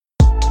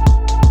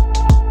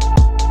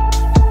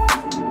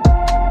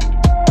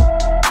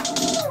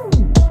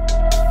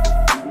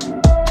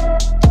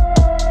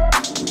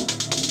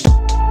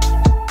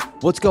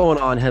What's going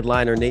on,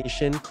 Headliner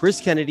Nation?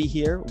 Chris Kennedy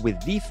here with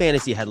the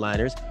Fantasy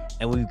Headliners,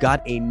 and we've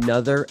got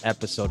another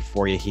episode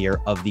for you here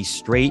of the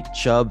Straight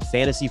Chubb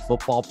Fantasy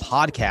Football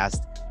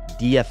Podcast,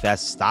 DFS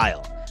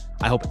style.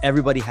 I hope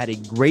everybody had a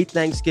great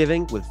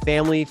Thanksgiving with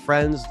family,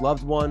 friends,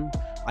 loved one.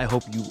 I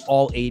hope you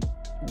all ate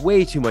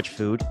way too much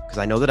food, because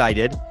I know that I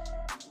did.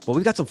 But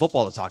we've got some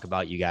football to talk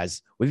about, you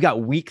guys. We've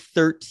got week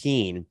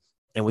 13,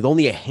 and with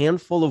only a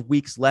handful of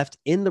weeks left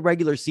in the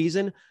regular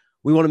season,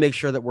 we want to make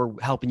sure that we're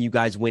helping you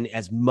guys win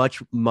as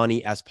much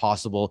money as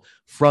possible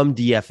from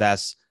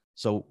DFS.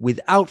 So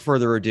without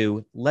further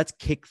ado, let's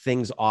kick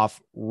things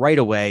off right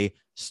away,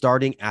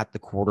 starting at the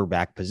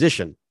quarterback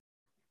position.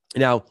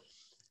 Now,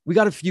 we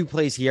got a few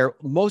plays here.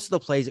 Most of the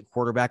plays at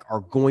quarterback are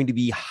going to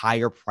be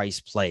higher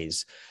price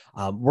plays.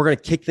 We're going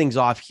to kick things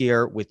off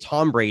here with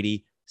Tom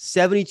Brady,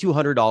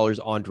 $7,200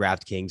 on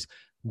DraftKings,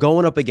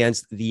 going up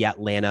against the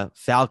Atlanta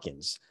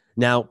Falcons.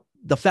 Now,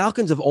 the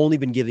Falcons have only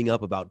been giving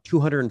up about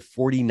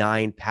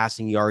 249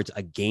 passing yards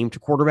a game to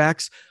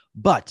quarterbacks,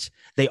 but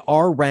they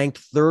are ranked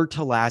third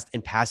to last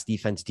in pass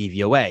defense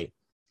DVOA.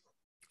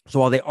 So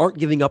while they aren't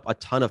giving up a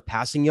ton of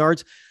passing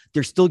yards,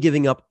 they're still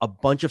giving up a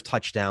bunch of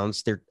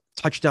touchdowns. Their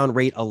touchdown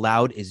rate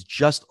allowed is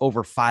just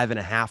over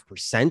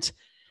 5.5%,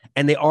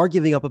 and they are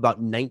giving up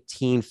about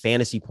 19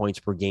 fantasy points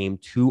per game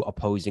to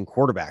opposing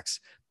quarterbacks.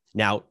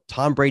 Now,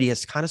 Tom Brady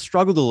has kind of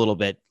struggled a little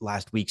bit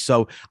last week,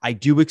 so I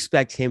do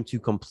expect him to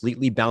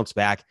completely bounce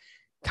back,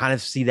 kind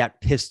of see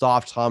that pissed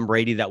off Tom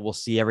Brady that we'll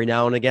see every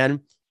now and again,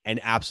 and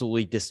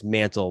absolutely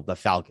dismantle the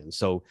Falcons.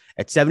 So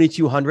at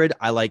 7,200,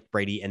 I like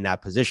Brady in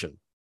that position.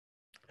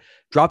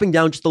 Dropping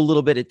down just a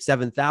little bit at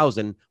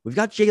 7,000, we've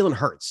got Jalen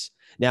Hurts.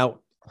 Now,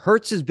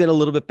 Hurts has been a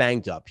little bit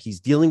banged up. He's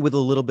dealing with a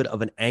little bit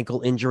of an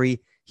ankle injury.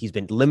 He's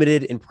been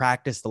limited in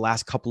practice the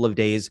last couple of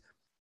days.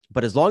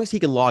 But as long as he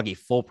can log a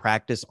full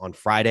practice on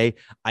Friday,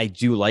 I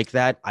do like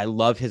that. I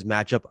love his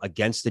matchup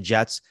against the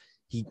Jets.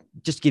 He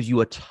just gives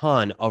you a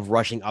ton of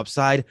rushing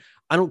upside.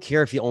 I don't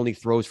care if he only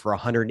throws for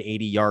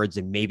 180 yards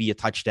and maybe a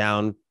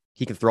touchdown.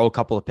 He can throw a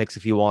couple of picks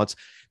if he wants,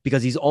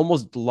 because he's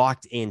almost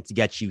locked in to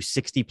get you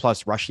 60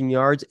 plus rushing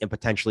yards and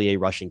potentially a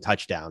rushing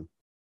touchdown.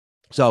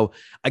 So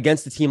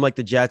against a team like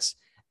the Jets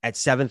at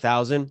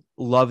 7,000,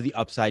 love the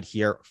upside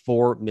here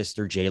for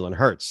Mr. Jalen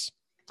Hurts.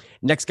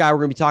 Next guy we're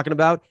going to be talking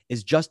about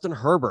is Justin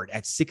Herbert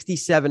at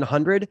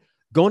 6,700,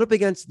 going up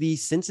against the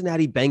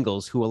Cincinnati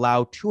Bengals, who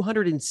allow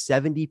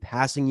 270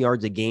 passing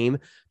yards a game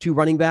to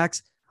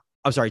quarterbacks,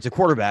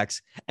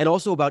 and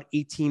also about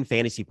 18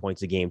 fantasy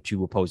points a game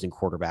to opposing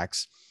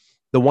quarterbacks.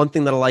 The one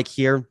thing that I like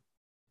here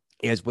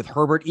is with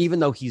Herbert,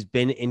 even though he's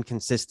been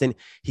inconsistent,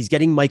 he's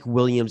getting Mike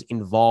Williams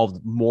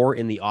involved more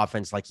in the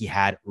offense like he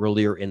had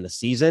earlier in the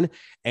season,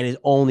 and is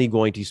only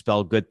going to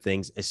spell good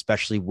things,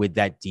 especially with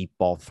that deep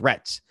ball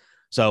threat.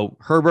 So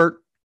Herbert,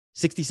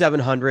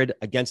 6,700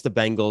 against the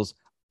Bengals.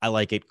 I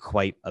like it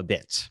quite a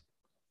bit.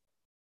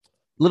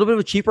 A little bit of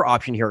a cheaper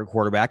option here at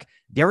quarterback,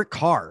 Derek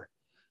Carr.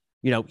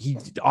 You know, he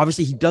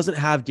doesn't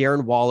have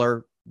Darren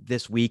Waller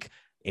this week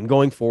and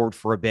going forward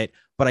for a bit,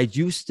 but I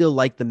do still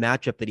like the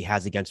matchup that he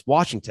has against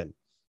Washington.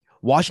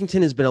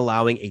 Washington has been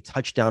allowing a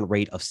touchdown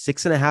rate of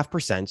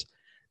 6.5%.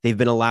 They've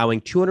been allowing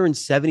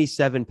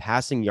 277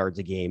 passing yards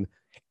a game.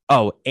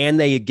 Oh, and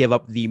they give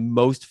up the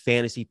most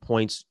fantasy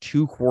points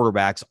to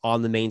quarterbacks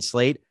on the main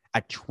slate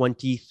at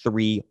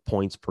 23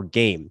 points per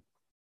game.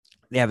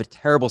 They have a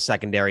terrible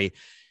secondary.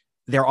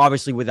 They're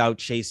obviously without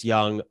Chase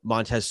Young,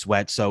 Montez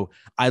Sweat. So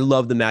I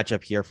love the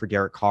matchup here for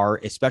Derek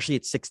Carr, especially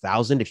at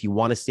 6,000. If you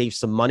want to save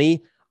some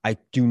money, I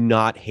do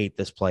not hate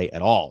this play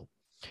at all.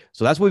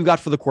 So that's what we've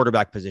got for the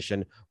quarterback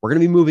position. We're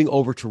going to be moving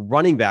over to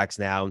running backs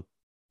now.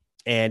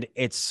 And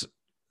it's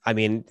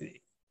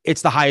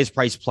the highest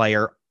priced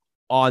player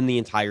on the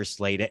entire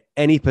slate at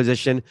any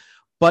position,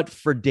 but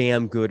for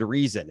damn good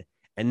reason.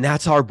 And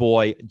that's our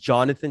boy,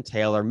 Jonathan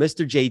Taylor,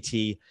 Mr.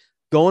 JT,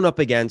 going up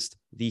against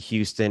the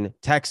Houston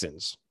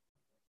Texans.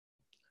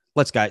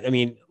 Let's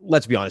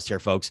be honest here,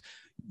 folks.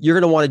 You're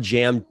going to want to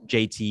jam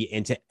JT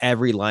into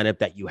every lineup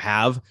that you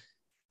have.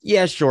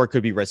 Yeah, sure, it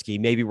could be risky.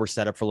 Maybe we're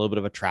set up for a little bit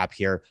of a trap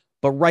here.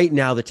 But right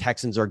now, the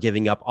Texans are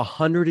giving up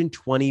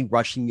 120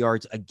 rushing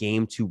yards a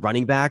game to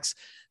running backs.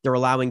 They're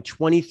allowing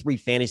 23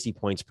 fantasy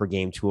points per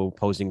game to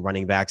opposing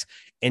running backs.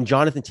 And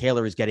Jonathan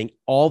Taylor is getting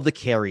all the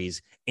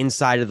carries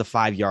inside of the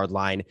 5-yard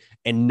line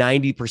and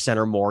 90%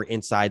 or more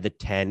inside the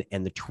 10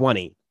 and the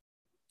 20.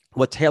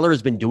 What Taylor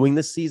has been doing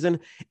this season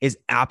is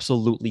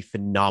absolutely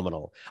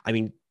phenomenal. I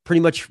mean,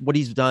 pretty much what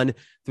he's done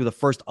through the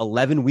first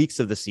 11 weeks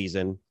of the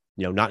season,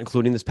 not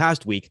including this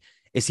past week,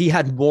 is he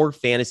had more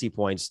fantasy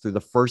points through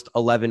the first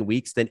 11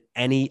 weeks than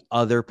any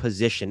other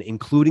position,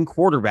 including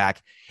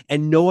quarterback.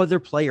 And no other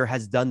player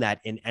has done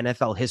that in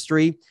NFL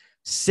history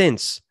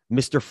since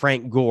Mr.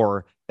 Frank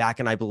Gore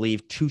back in, I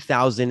believe,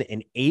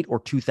 2008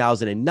 or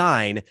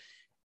 2009.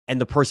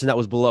 And the person that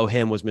was below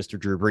him was Mr.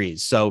 Drew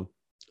Brees. So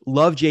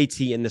love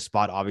JT in this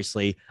spot,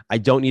 obviously. I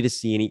don't need to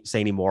say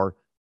any more.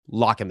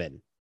 Lock him in.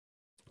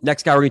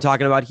 Next guy we're going to be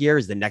talking about here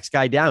is the next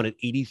guy down at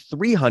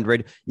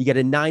 8,300. You get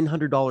a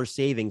 $900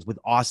 savings with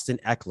Austin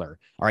Eckler.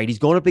 All right, he's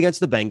going up against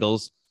the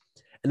Bengals.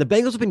 And the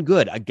Bengals have been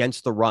good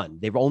against the run.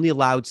 They've only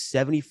allowed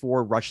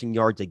 74 rushing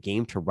yards a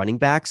game to running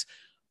backs,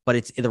 but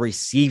it's in the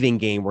receiving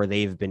game where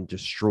they've been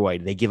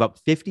destroyed. They give up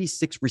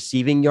 56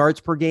 receiving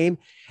yards per game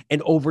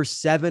and over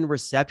 7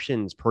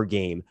 receptions per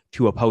game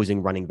to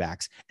opposing running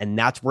backs. And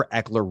that's where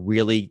Ekeler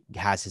really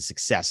has his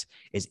success,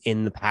 is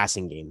in the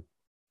passing game.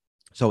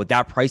 So with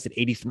that price at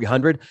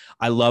 8,300,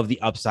 I love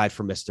the upside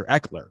for Mr.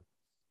 Ekeler.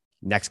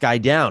 Next guy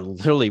down,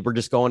 literally, we're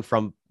just going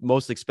from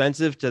most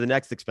expensive to the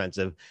next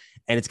expensive.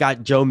 And it's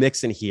got Joe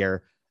Mixon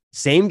here.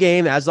 Same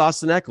game as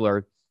Austin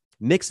Ekeler.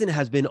 Mixon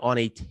has been on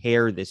a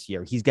tear this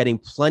year. He's getting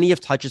plenty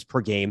of touches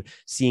per game,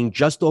 seeing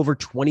just over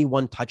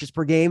 21 touches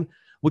per game,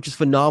 which is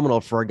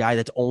phenomenal for a guy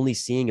that's only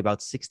seeing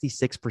about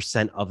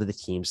 66% of the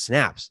team's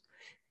snaps.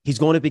 He's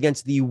going up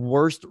against the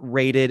worst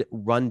rated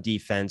run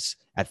defense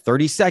at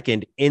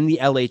 32nd in the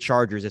LA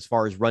Chargers as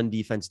far as run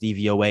defense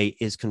DVOA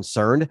is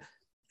concerned.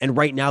 And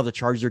right now, the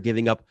Chargers are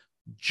giving up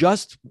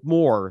just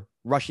more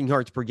rushing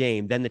yards per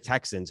game than the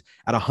Texans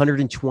at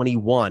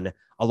 121,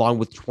 along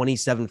with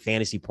 27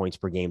 fantasy points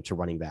per game to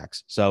running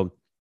backs. So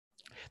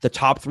the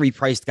top 3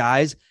 priced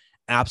guys,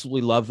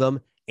 absolutely love them,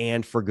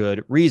 and for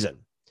good reason.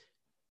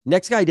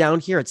 Next guy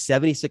down here at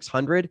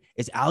 7,600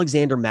 is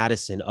Alexander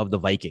Mattison of the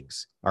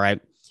Vikings. All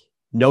right.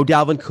 No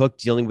Dalvin Cook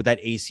dealing with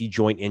that AC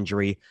joint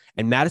injury,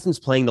 and Madison's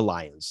playing the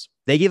Lions.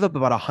 They give up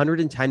about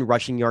 110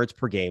 rushing yards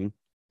per game.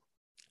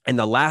 And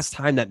the last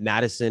time that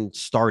Mattison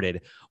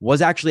started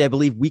was actually, I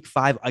believe, week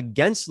 5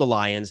 against the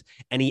Lions,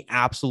 and he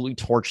absolutely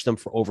torched them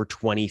for over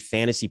 20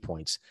 fantasy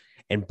points.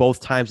 And both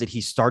times that he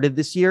started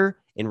this year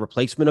in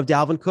replacement of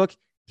Dalvin Cook,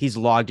 he's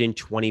logged in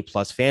 20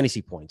 plus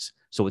fantasy points.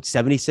 So at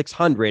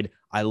 7,600,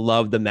 I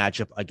love the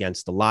matchup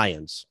against the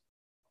Lions.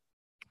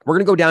 We're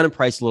going to go down in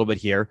price a little bit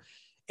here,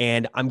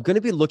 and I'm going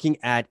to be looking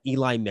at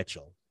Eli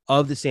Mitchell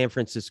of the San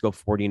Francisco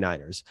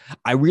 49ers.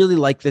 I really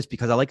like this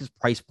because I like his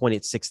price point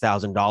at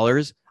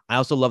 $6,000. I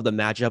also love the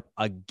matchup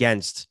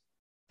against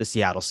the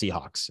Seattle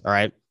Seahawks. All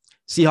right.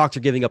 Seahawks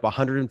are giving up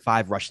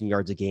 105 rushing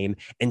yards a game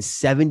and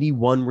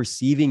 71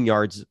 receiving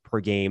yards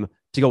per game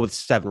to go with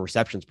 7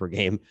 receptions per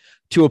game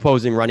to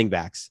opposing running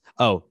backs.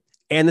 Oh,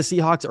 and the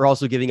Seahawks are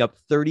also giving up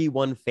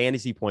 31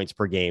 fantasy points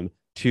per game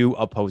to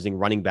opposing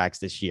running backs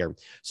this year.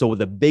 So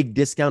with a big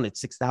discount at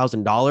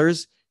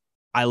 $6,000,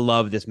 I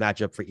love this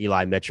matchup for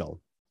Eli Mitchell.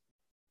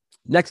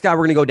 Next guy,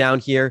 we're going to go down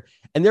here,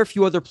 and there are a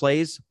few other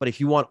plays, but if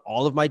you want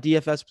all of my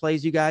DFS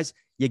plays, you guys,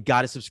 you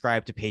got to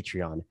subscribe to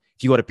Patreon.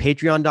 If you go to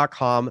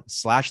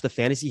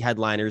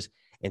patreon.com/thefantasyheadliners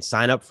and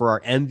sign up for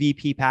our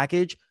MVP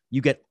package,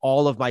 you get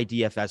all of my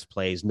DFS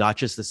plays, not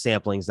just the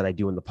samplings that I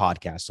do in the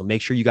podcast. So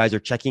make sure you guys are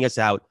checking us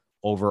out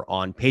over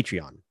on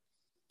Patreon.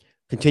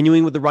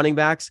 Continuing with the running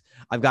backs,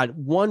 I've got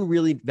one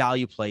really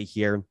value play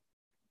here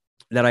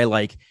that I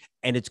like,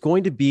 and it's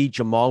going to be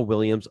Jamal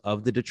Williams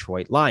of the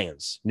Detroit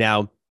Lions.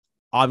 Now,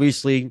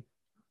 obviously,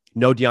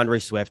 no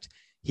DeAndre Swift.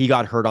 He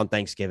got hurt on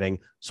Thanksgiving.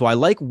 So I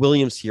like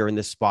Williams here in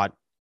this spot,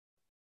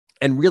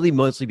 and really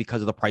mostly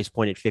because of the price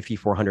point at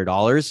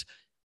 $5,400.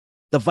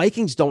 The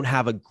Vikings don't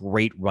have a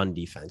great run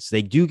defense.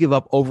 They do give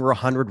up over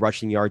 100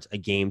 rushing yards a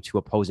game to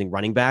opposing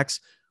running backs.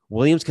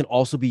 Williams can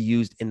also be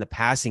used in the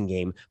passing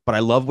game, but I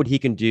love what he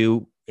can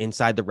do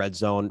inside the red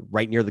zone,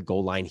 right near the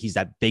goal line. He's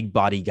that big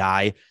body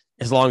guy,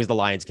 as long as the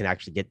Lions can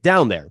actually get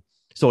down there.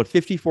 So at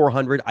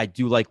 $5,400, I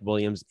do like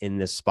Williams in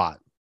this spot.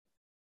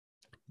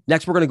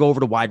 Next, we're going to go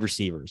over to wide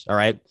receivers. All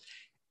right.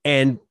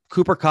 And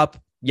Cooper Kupp,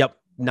 yep,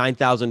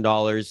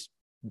 $9,000,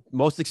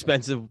 most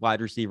expensive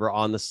wide receiver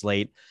on the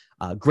slate.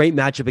 Great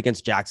matchup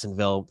against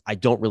Jacksonville. I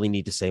don't really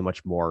need to say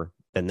much more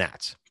than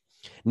that.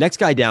 Next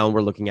guy down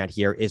we're looking at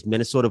here is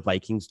Minnesota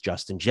Vikings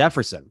Justin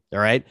Jefferson. All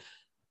right.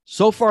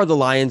 So far, the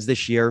Lions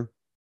this year,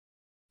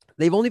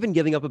 they've only been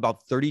giving up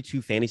about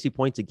 32 fantasy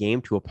points a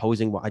game to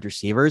opposing wide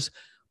receivers.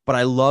 But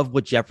I love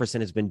what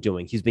Jefferson has been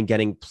doing. He's been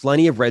getting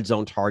plenty of red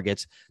zone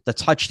targets. The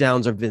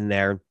touchdowns have been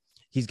there.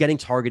 He's getting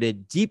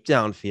targeted deep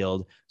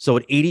downfield. So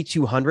at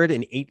 $8,200,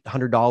 an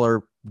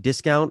 $800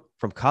 discount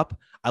from Kupp,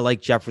 I like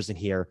Jefferson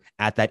here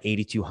at that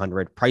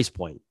 $8,200 price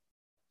point.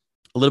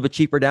 A little bit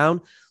cheaper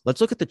down,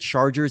 let's look at the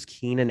Chargers'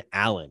 Keenan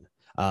Allen.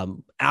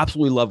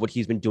 Absolutely love what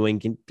he's been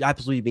doing.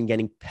 Absolutely been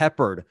getting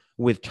peppered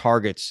with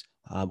targets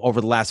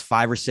over the last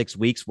 5 or 6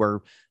 weeks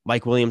where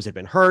Mike Williams had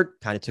been hurt,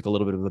 kind of took a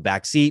little bit of a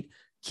back seat.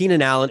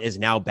 Keenan Allen is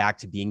now back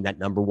to being that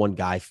number 1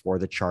 guy for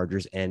the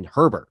Chargers and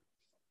Herbert.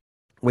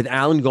 With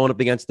Allen going up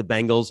against the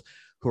Bengals,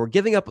 who are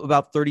giving up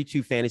about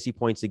 32 fantasy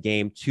points a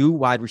game to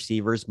wide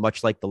receivers,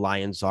 much like the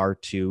Lions are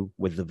to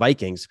with the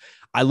Vikings.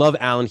 I love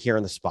Allen here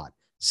in the spot.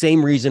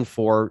 Same reason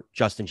for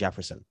Justin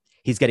Jefferson.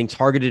 He's getting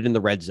targeted in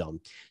the red zone.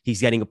 He's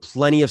getting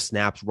plenty of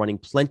snaps, running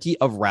plenty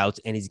of routes,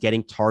 and he's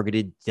getting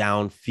targeted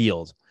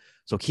downfield.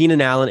 So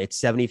Keenan Allen at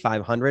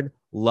 $7,500,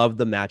 love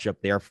the matchup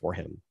there for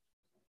him.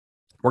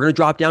 We're going to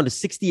drop down to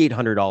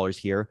 $6,800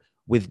 here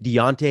with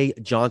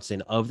Deontay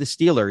Johnson of the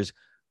Steelers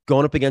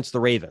going up against the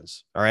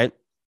Ravens. All right.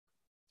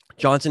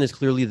 Johnson is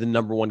clearly the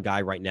number 1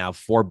 guy right now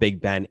for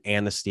Big Ben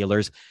and the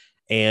Steelers.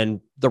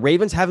 And the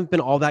Ravens haven't been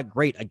all that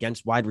great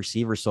against wide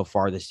receivers so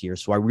far this year.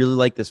 So I really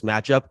like this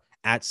matchup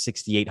at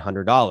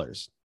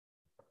 $6,800.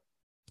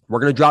 We're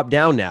going to drop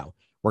down now.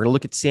 We're going to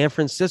look at San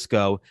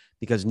Francisco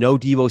because no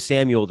Deebo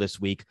Samuel this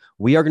week.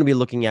 We are going to be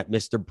looking at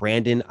Mr.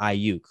 Brandon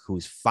Aiyuk,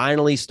 who's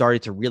finally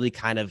started to really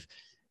kind of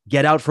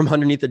get out from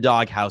underneath the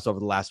doghouse over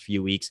the last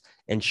few weeks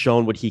and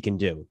shown what he can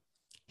do.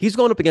 He's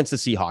going up against the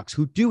Seahawks,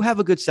 who do have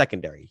a good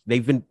secondary.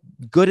 They've been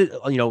good at,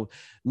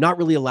 not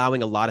really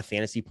allowing a lot of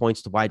fantasy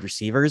points to wide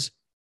receivers.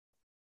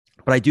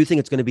 But I do think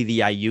it's going to be the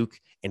Aiyuk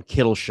and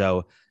Kittle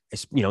show,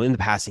 in the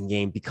passing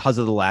game because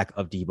of the lack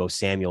of Deebo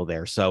Samuel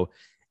there. So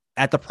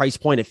at the price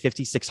point at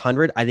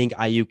 5,600, I think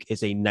Aiyuk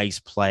is a nice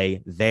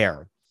play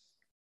there.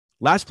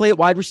 Last play at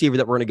wide receiver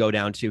that we're going to go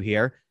down to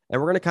here,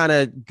 and we're going to kind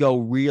of go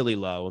really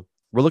low.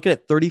 We're looking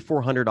at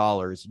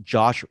 $3,400,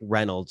 Josh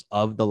Reynolds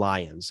of the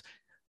Lions.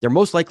 They're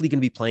most likely going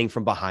to be playing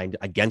from behind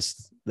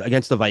against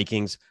the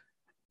Vikings.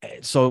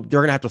 So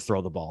they're going to have to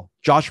throw the ball.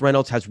 Josh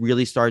Reynolds has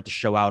really started to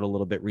show out a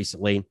little bit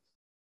recently.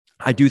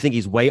 I do think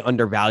he's way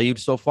undervalued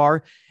so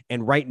far.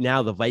 And right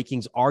now, the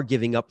Vikings are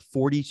giving up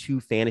 42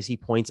 fantasy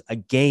points a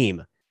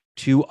game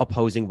to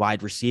opposing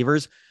wide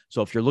receivers.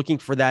 So if you're looking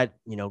for that,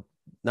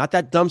 not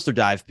that dumpster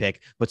dive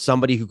pick, but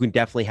somebody who can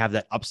definitely have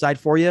that upside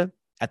for you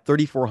at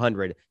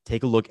 3,400,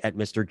 take a look at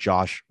Mr.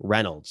 Josh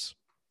Reynolds.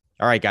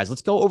 All right, guys,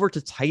 let's go over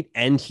to tight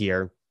end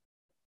here.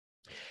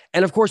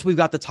 And of course, we've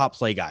got the top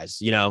play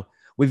guys.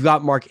 We've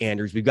got Mark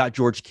Andrews, we've got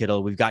George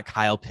Kittle, we've got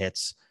Kyle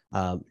Pitts.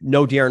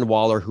 No Darren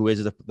Waller, who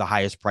is the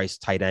highest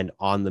priced tight end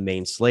on the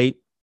main slate.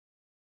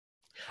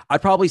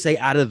 I'd probably say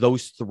out of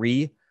those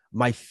three,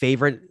 my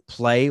favorite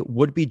play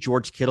would be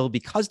George Kittle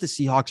because the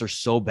Seahawks are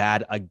so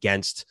bad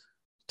against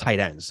tight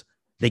ends.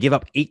 They give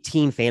up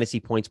 18 fantasy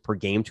points per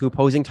game to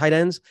opposing tight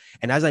ends.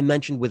 And as I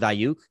mentioned with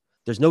Aiyuk,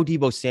 there's no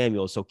Deebo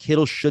Samuel, so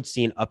Kittle should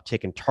see an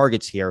uptick in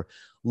targets here.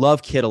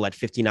 Love Kittle at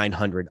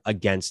 5,900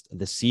 against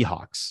the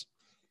Seahawks.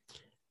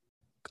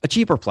 A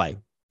cheaper play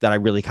that I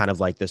really kind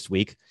of like this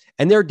week.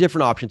 And there are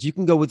different options. You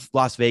can go with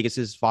Las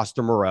Vegas's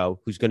Foster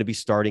Moreau, who's going to be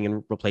starting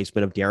in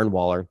replacement of Darren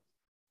Waller.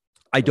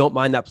 I don't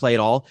mind that play at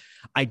all.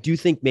 I do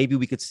think maybe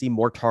we could see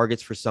more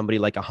targets for somebody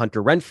like a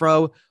Hunter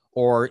Renfrow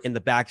or in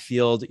the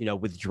backfield,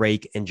 with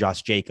Drake and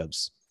Josh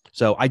Jacobs.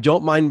 So I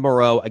don't mind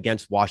Moreau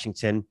against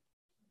Washington.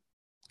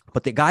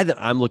 But the guy that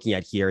I'm looking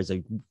at here is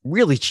a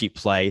really cheap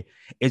play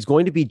is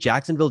going to be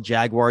Jacksonville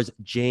Jaguars,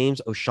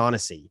 James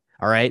O'Shaughnessy.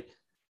 All right.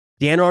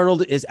 Dan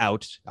Arnold is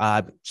out,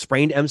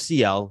 sprained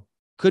MCL,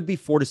 could be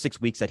 4 to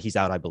 6 weeks that he's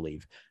out, I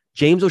believe.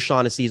 James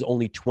O'Shaughnessy is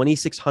only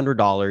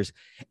 $2,600.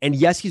 And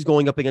yes, he's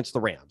going up against the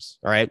Rams.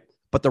 All right.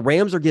 But the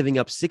Rams are giving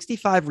up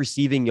 65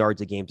 receiving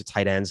yards a game to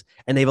tight ends,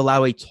 and they've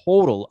allowed a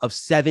total of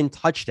 7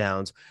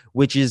 touchdowns,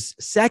 which is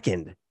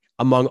second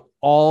among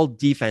all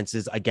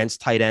defenses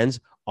against tight ends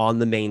on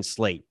the main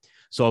slate.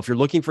 So if you're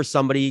looking for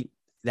somebody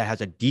that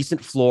has a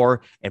decent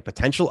floor and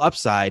potential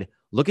upside,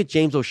 look at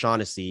James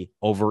O'Shaughnessy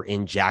over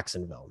in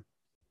Jacksonville.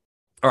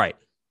 All right.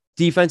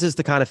 Defenses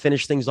to kind of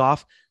finish things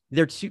off.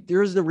 There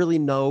is really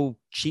no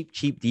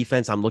cheap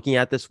defense I'm looking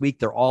at this week.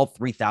 They're all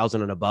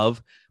 3,000 and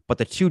above. But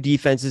the two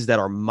defenses that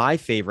are my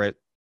favorite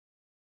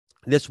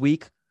this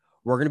week,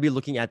 we're going to be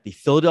looking at the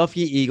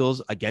Philadelphia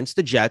Eagles against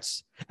the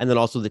Jets, and then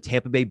also the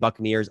Tampa Bay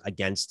Buccaneers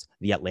against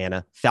the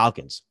Atlanta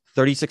Falcons.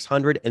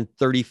 3,600 and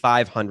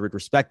 3,500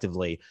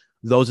 respectively.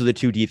 Those are the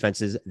two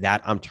defenses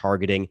that I'm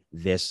targeting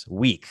this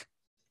week.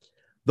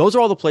 Those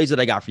are all the plays that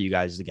I got for you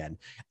guys.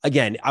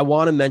 Again, I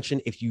want to mention,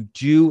 if you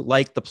do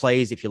like the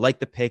plays, if you like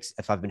the picks,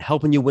 if I've been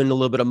helping you win a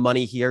little bit of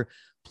money here,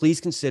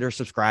 please consider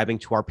subscribing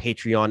to our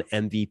Patreon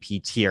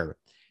MVP tier.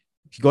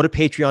 If you go to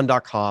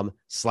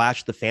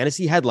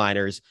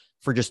patreon.com/thefantasyheadliners,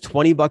 for just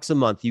 $20 a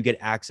month, you get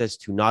access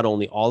to not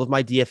only all of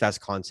my DFS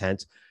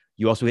content,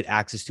 you also get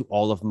access to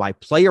all of my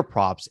player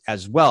props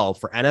as well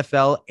for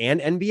NFL and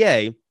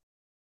NBA,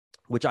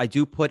 which I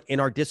do put in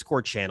our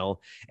Discord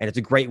channel. And it's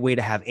a great way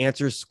to have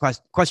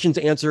questions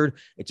answered.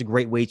 It's a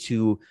great way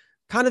to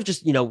kind of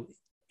just,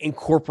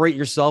 incorporate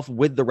yourself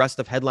with the rest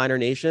of Headliner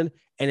Nation.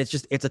 And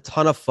it's a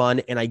ton of fun.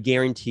 And I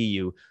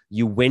guarantee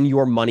you win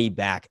your money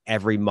back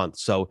every month.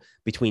 So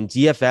between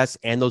DFS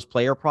and those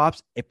player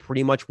props, it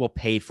pretty much will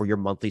pay for your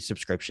monthly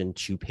subscription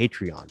to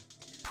Patreon.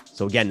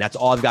 So again, that's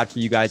all I've got for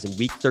you guys in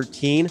week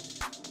 13.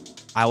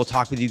 I will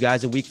talk with you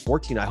guys in week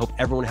 14. I hope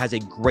everyone has a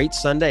great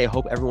Sunday. I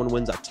hope everyone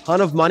wins a ton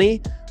of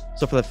money.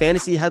 So for the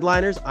Fantasy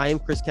Headliners, I am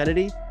Chris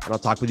Kennedy, and I'll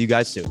talk with you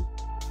guys soon.